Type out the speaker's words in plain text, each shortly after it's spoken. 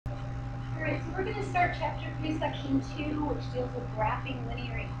We're going to start Chapter 3, Section 2, which deals with graphing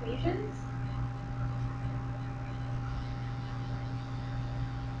linear equations.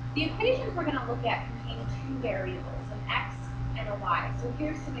 The equations we're going to look at contain two variables, an x and a y. So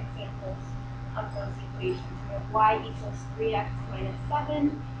here's some examples of those equations. We have y equals 3x minus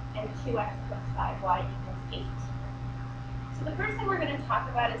 7 and 2x plus 5y equals 8. So the first thing we're going to talk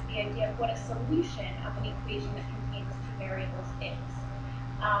about is the idea of what a solution of an equation that contains two variables is.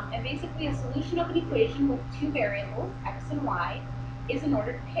 And basically a solution of an equation with two variables, x and y, is an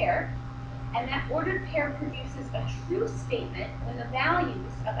ordered pair. And that ordered pair produces a true statement when the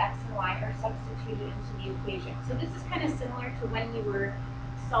values of x and y are substituted into the equation. So this is kind of similar to when you were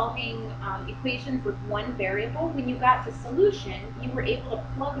solving equations with one variable. When you got the solution, you were able to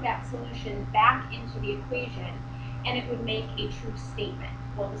plug that solution back into the equation and it would make a true statement.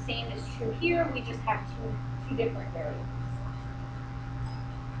 Well, the same is true here. We just have two different variables.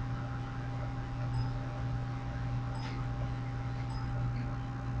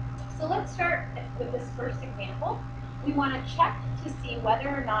 So let's start with this first example. We want to check to see whether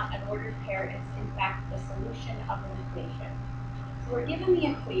or not an ordered pair is in fact the solution of an equation. So we're given the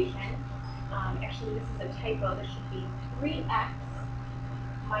equation, actually this is a typo, this should be 3x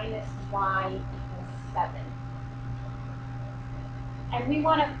minus y equals 7. And we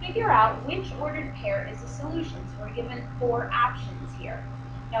want to figure out which ordered pair is the solution. So we're given four options here.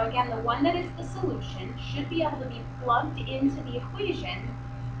 Now again, the one that is the solution should be able to be plugged into the equation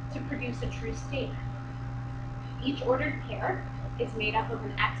to produce a true statement. Each ordered pair is made up of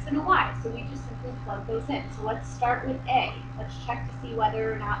an x and a y, so we just simply plug those in. So let's start with A. Let's check to see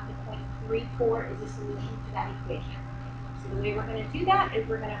whether or not the point 3, 4 is a solution to that equation. So the way we're going to do that is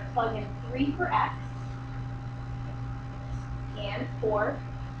we're going to plug in 3 for x and 4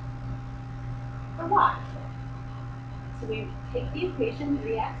 for y. So we take the equation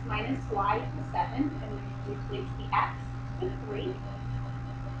 3x minus y equals 7 and we replace the x with 3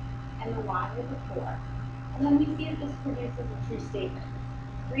 and the y with a 4. And then we see if this produces a true statement.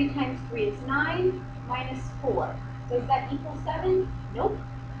 3 times 3 is 9 minus 4. Does that equal 7? Nope.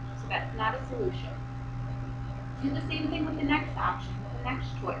 So that's not a solution. Do the same thing with the next option, with the next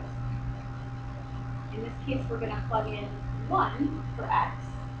choice. In this case, we're going to plug in 1 for x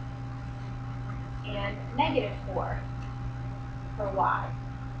and negative 4 for y.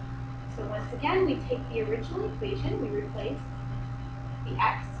 So once again, we take the original equation, we replace the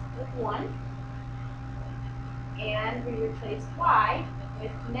x with 1, and we replace y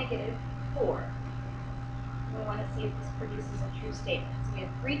with negative 4. We want to see if this produces a true statement. So we have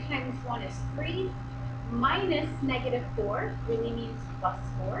 3 times 1 is 3, minus negative 4 really means plus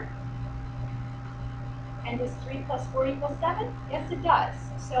 4. And does 3 plus 4 equal 7? Yes, it does.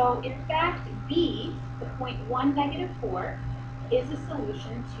 So in fact, B, the point 1, negative 4, is a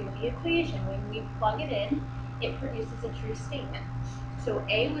solution to the equation. When we plug it in, it produces a true statement. So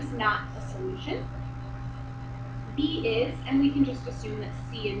A was not a solution, B is, and we can just assume that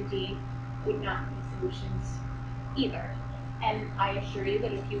C and D would not be solutions either. And I assure you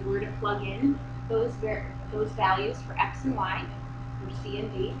that if you were to plug in those values for x and y, for C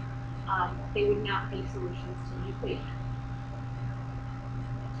and D, they would not be solutions to the equation.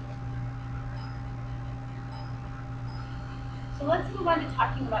 So let's move on to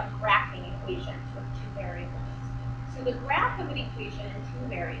talking about graphing equations with two variables. So the graph of an equation in two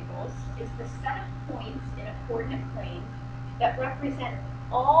variables is the set of points in a coordinate plane that represent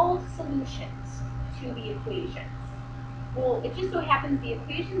all solutions to the equations. Well, it just so happens the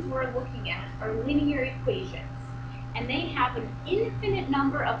equations we're looking at are linear equations, and they have an infinite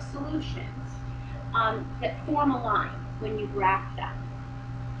number of solutions that form a line when you graph them.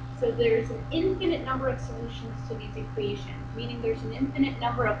 So there's an infinite number of solutions to these equations, meaning there's an infinite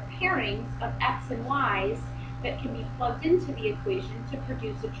number of pairings of x and y's that can be plugged into the equation to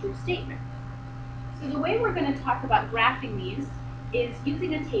produce a true statement. So the way we're going to talk about graphing these is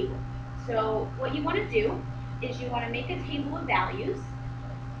using a table. So what you want to do is you want to make a table of values,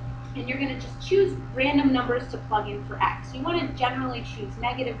 and you're going to just choose random numbers to plug in for x. You want to generally choose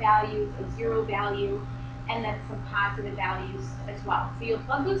negative values, a 0 value, and then some positive values as well. So you'll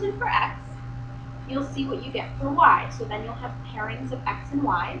plug those in for x, you'll see what you get for y. So then you'll have pairings of x and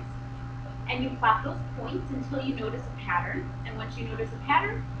y's, and you plot those points until you notice a pattern. And once you notice a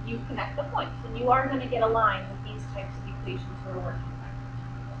pattern, you connect the points. And you are going to get a line with these types of equations we're working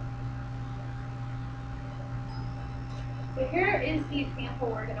with. So here is the example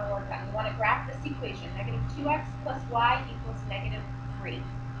we're going to work on. We want to graph this equation, negative 2x plus y equals negative 3.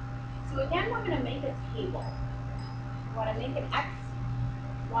 So again, we're going to make a table. We want to make an x,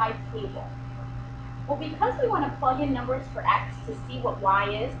 y table. Well, because we want to plug in numbers for x to see what y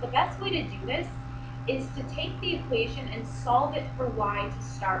is, the best way to do this is to take the equation and solve it for y to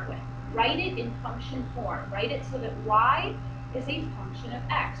start with. Write it in function form. Write it so that y is a function of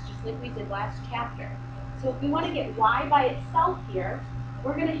x, just like we did last chapter. So if we want to get y by itself here,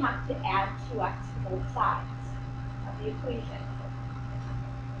 we're going to have to add 2x to both sides of the equation.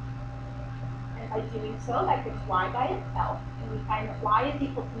 And by doing so, that gives y by itself. And we find that y is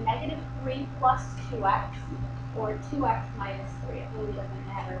equal to negative 3 plus 2x, or 2x minus 3. It really doesn't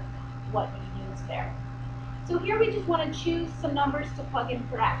matter what you use there. So here we just want to choose some numbers to plug in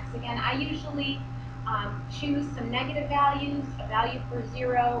for x. Again, I usually choose some negative values, a value for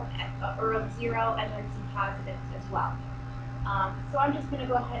 0, or of 0, and then some positives as well. So I'm just going to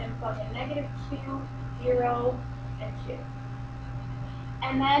go ahead and plug in negative 2, 0, and 2.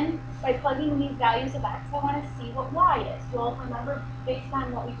 And then by plugging these values of x, I want to see what y is. Well, remember, based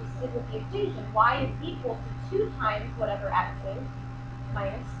on what we just did with the equation, y is equal to 2 times whatever x is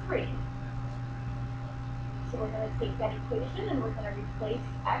minus 3. So we're going to take that equation and we're going to replace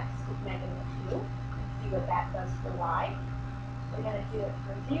x with negative 2 and see what that does for y. We're going to do it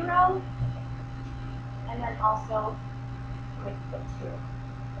for 0 and then also with the 2.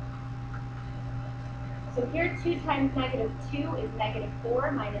 So here 2 times negative 2 is negative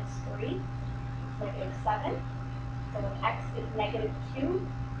 4 minus 3 is negative 7. So when x is negative 2,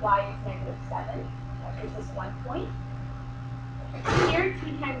 y is negative 7. That gives us 1 point. Here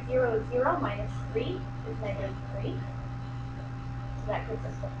 2 times 0 is 0 minus 3 is negative 3. So that gives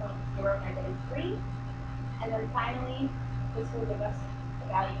us the point 0, negative 3. And then finally, this will give us the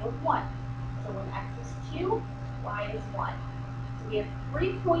value of 1. So when x is 2, y is 1. So we have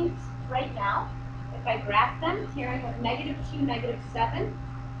 3 points right now. If I graph them, here I have negative 2, negative 7.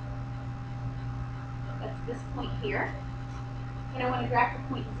 That's this point here. When I want to graph the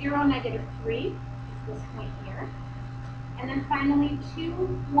point 0, negative 3, is this point here. And then finally 2,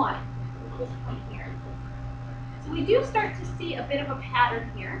 1, is this point here. So we do start to see a bit of a pattern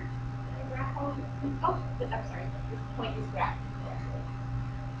here. Did I graph all of this? Oh, I'm sorry, this point is graphed.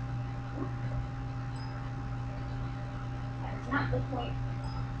 That's not the point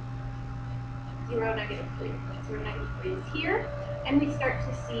 0, negative 3. Point 0, negative 3 is here. And we start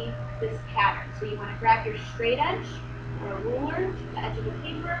to see this pattern. So you want to grab your straight edge or a ruler, the edge of the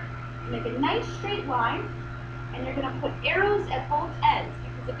paper, make a nice straight line, and you're going to put arrows at both ends.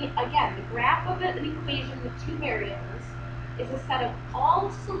 Because again, the graph of an equation with 2 variables is a set of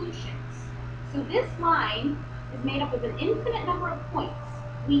all solutions. So this line is made up of an infinite number of points.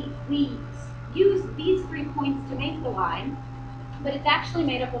 We use these 3 points to make the line, but it's actually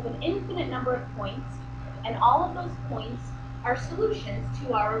made up of an infinite number of points, and all of those points are solutions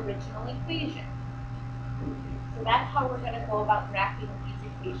to our original equation. So that's how we're going to go about graphing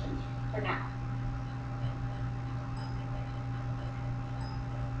these equations for now.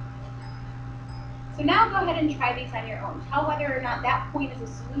 So now go ahead and try these on your own. Tell whether or not that point is a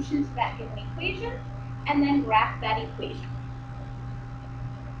solution to that given equation, and then graph that equation.